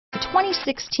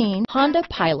2016 Honda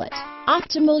Pilot.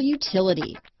 Optimal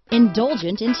utility,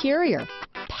 indulgent interior,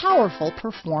 powerful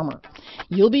performer.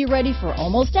 You'll be ready for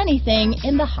almost anything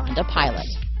in the Honda Pilot.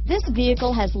 This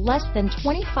vehicle has less than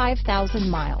 25,000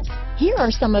 miles. Here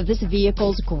are some of this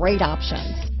vehicle's great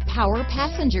options: power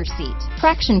passenger seat,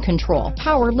 traction control,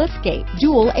 power liftgate,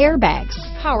 dual airbags,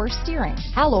 power steering,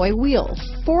 alloy wheels,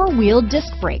 four-wheel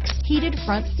disc brakes, heated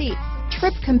front seats,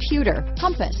 trip computer,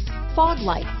 compass, fog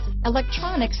lights,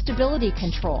 electronic stability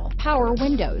control, power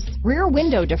windows, rear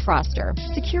window defroster,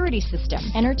 security system,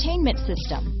 entertainment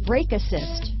system, brake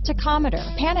assist, tachometer,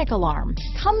 panic alarm.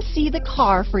 Come see the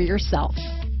car for yourself.